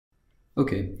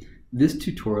Okay, this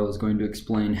tutorial is going to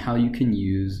explain how you can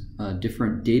use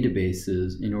different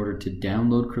databases in order to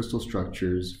download crystal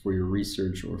structures for your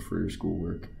research or for your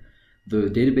schoolwork. The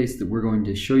database that we're going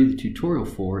to show you the tutorial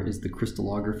for is the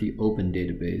Crystallography Open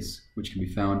Database, which can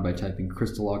be found by typing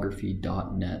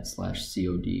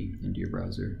crystallography.net/cod into your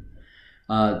browser.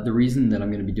 The reason that I'm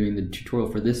going to be doing the tutorial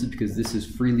for this is because this is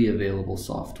freely available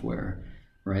software.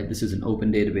 Right? This is an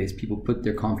open database. People put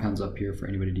their compounds up here for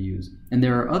anybody to use. And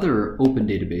there are other open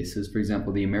databases. For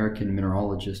example, the American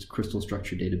Mineralogist Crystal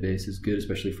Structure Database is good,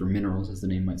 especially for minerals, as the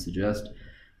name might suggest.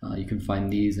 You can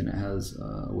find these, and it has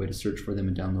a way to search for them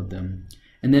and download them.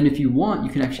 And then if you want,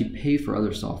 you can actually pay for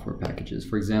other software packages.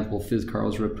 For example, Phys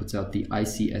Karlsruhe puts out the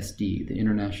ICSD, the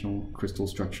International Crystal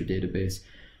Structure Database.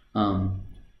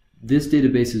 This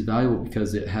database is valuable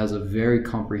because it has a very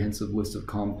comprehensive list of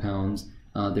compounds.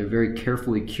 They're very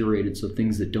carefully curated, so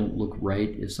things that don't look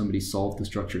right, if somebody solved the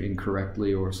structure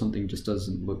incorrectly or something just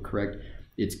doesn't look correct,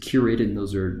 it's curated and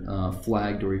those are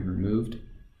flagged or even removed.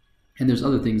 And there's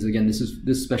other things. Again,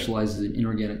 this specializes in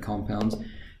inorganic compounds.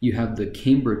 You have the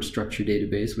Cambridge Structure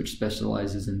Database, which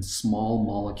specializes in small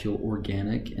molecule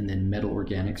organic and then metal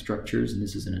organic structures, and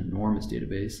this is an enormous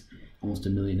database, almost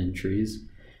 1 million entries.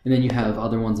 And then you have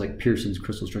other ones like Pearson's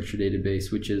Crystal Structure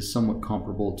Database, which is somewhat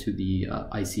comparable to the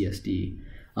ICSD.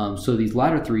 So these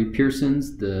latter three,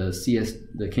 Pearson's,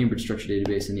 the Cambridge Structure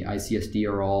Database, and the ICSD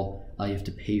are all, you have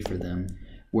to pay for them,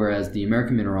 whereas the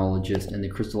American Mineralogist and the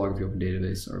Crystallography Open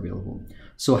Database are available.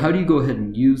 So how do you go ahead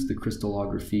and use the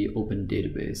Crystallography Open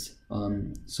Database?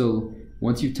 So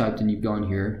once you've typed and you've gone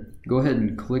here, go ahead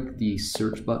and click the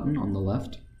search button on the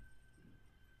left.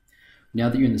 Now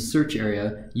that you're in the search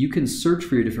area, you can search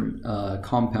for your different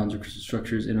compounds or crystal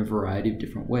structures in a variety of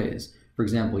different ways. For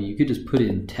example, you could just put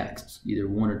in text, either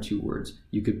 1 or 2 words.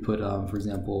 You could put, for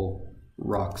example,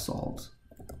 rock salt.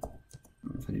 I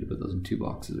don't know if I need to put those in 2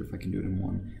 boxes or if I can do it in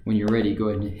 1. When you're ready, go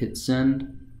ahead and hit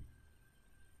send.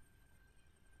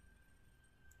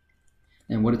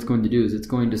 And what it's going to do is it's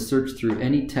going to search through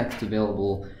any text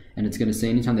available, and it's going to say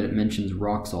anytime that it mentions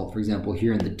rock salt. For example,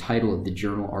 here in the title of the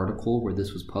journal article where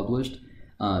this was published,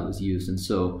 it was used. And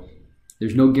so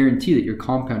there's no guarantee that your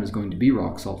compound is going to be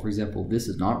rock salt. For example, this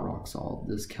is not rock salt.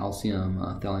 This calcium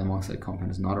thallium oxide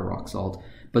compound is not a rock salt,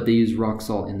 but they use rock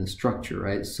salt in the structure,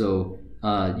 right? So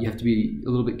you have to be a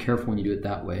little bit careful when you do it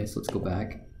that way. So let's go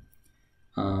back.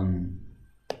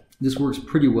 This works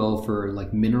pretty well for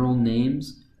like mineral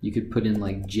names. You could put in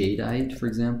like jadeite, for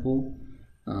example.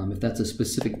 If that's a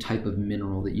specific type of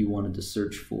mineral that you wanted to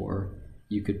search for,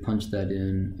 you could punch that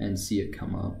in and see it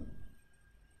come up.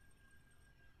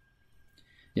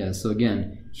 Yeah, so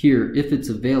again, here, if it's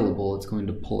available, it's going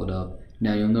to pull it up.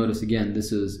 Now you'll notice again,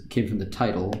 this came from the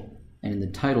title, and in the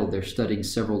title they're studying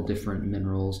several different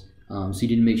minerals. So you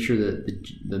need to make sure that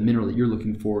the mineral that you're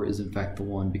looking for is in fact the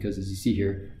one, because as you see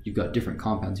here, you've got different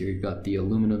compounds here. You've got the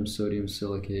aluminum sodium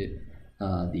silicate,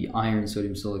 the iron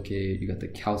sodium silicate, you got the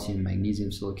calcium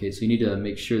magnesium silicate. So you need to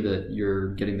make sure that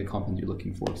you're getting the compound you're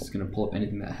looking for, because it's going to pull up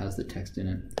anything that has the text in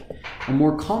it. A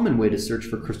more common way to search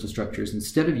for crystal structures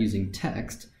instead of using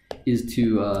text is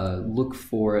to look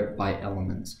for it by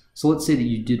elements. So let's say that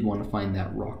you did want to find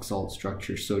that rock salt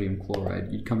structure, sodium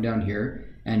chloride. You'd come down here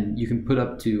and you can put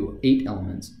up to 8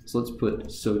 elements. So let's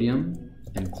put sodium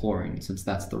and chlorine, since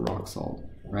that's the rock salt,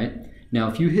 right? Now,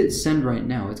 if you hit send right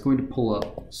now, it's going to pull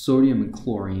up sodium and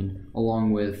chlorine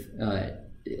along with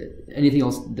anything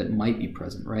else that might be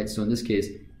present, right? So in this case,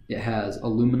 it has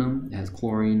aluminum, it has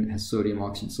chlorine, it has sodium,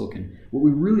 oxygen, silicon. What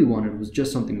we really wanted was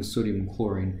just something with sodium and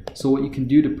chlorine. So what you can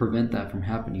do to prevent that from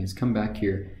happening is come back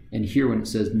here, and here when it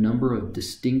says number of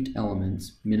distinct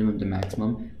elements, minimum to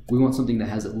maximum, we want something that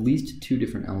has at least 2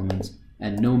 different elements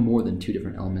and no more than 2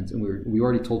 different elements. And we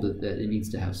already told it that it needs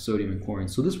to have sodium and chlorine.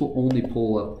 So this will only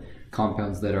pull up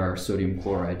compounds that are sodium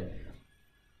chloride.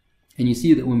 And you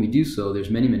see that when we do so, there's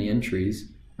many, many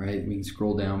entries, right? We can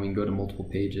scroll down, we can go to multiple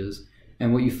pages.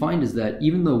 And what you find is that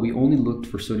even though we only looked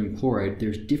for sodium chloride,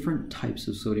 there's different types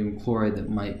of sodium chloride that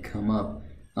might come up.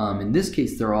 In this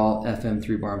case, they're all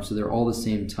FM3 bar, so they're all the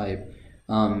same type.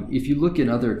 If you look at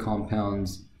other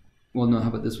compounds, well, no, how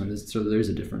about this one? So there's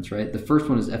a difference, right? The first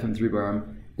one is FM3 bar.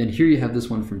 Then here you have this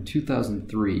one from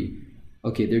 2003.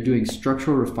 Okay, they're doing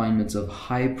structural refinements of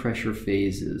high pressure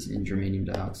phases in germanium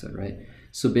dioxide, right?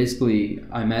 So basically,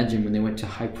 I imagine when they went to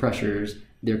high pressures,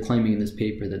 they're claiming in this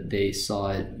paper that they saw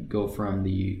it go from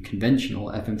the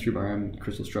conventional FM3 bar M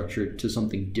crystal structure to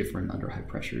something different under high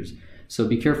pressures. So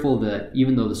be careful that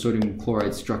even though the sodium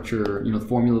chloride structure, the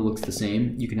formula looks the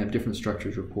same, you can have different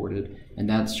structures reported, and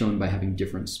that's shown by having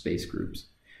different space groups.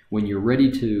 When you're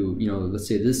ready to, let's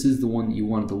say this is the one that you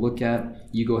wanted to look at,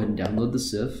 you go ahead and download the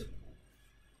CIF.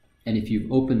 And if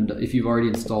you've already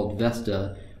installed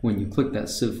Vesta, when you click that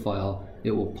CIV file,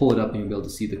 it will pull it up and you'll be able to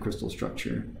see the crystal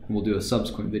structure. And we'll do a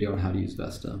subsequent video on how to use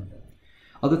Vesta.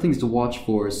 Other things to watch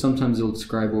for is sometimes it'll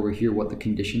describe over here what the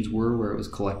conditions were where it was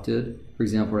collected. For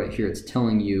example, right here it's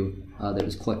telling you that it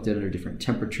was collected under different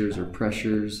temperatures or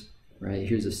pressures. Right,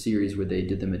 here's a series where they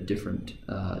did them at different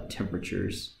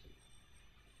temperatures.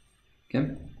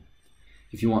 Okay.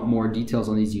 If you want more details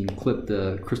on these, you can click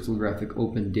the Crystallographic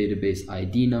Open Database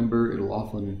ID number. It'll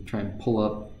often try and pull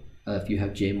up, if you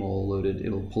have JMOL loaded,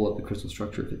 it'll pull up the crystal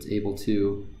structure if it's able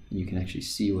to, and you can actually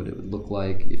see what it would look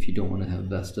like if you don't want to have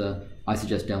Vesta. I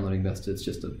suggest downloading Vesta, it's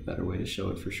just a better way to show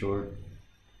it for sure.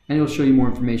 And it'll show you more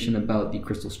information about the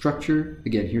crystal structure.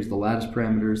 Again, here's the lattice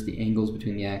parameters, the angles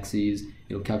between the axes.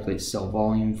 It'll calculate cell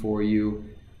volume for you.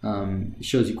 It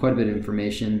shows you quite a bit of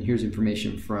information. Here's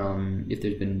information from if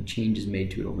there's been changes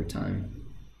made to it over time.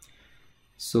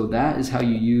 So that is how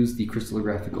you use the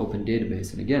Crystallographic Open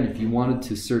Database. And again, if you wanted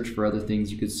to search for other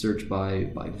things, you could search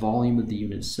by volume of the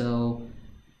unit cell.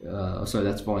 Sorry,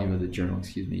 that's volume of the journal,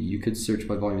 excuse me. You could search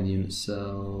by volume of the unit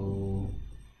cell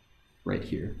right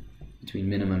here, between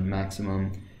minimum and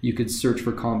maximum. You could search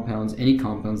for compounds, any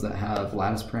compounds that have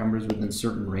lattice parameters within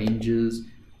certain ranges.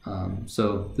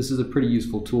 So this is a pretty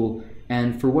useful tool,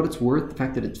 and for what it's worth, the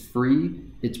fact that it's free,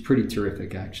 it's pretty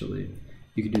terrific actually.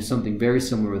 You could do something very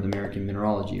similar with American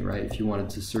mineralogy, right? If you wanted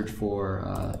to search for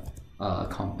a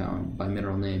compound by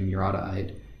mineral name,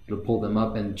 urateite, it'll pull them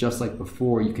up, and just like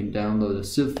before, you can download a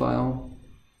CIV file,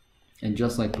 and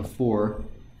just like before,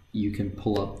 you can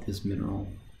pull up this mineral,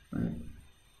 right?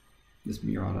 This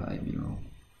urateite mineral.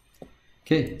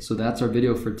 Okay, so that's our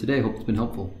video for today. Hope it's been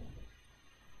helpful.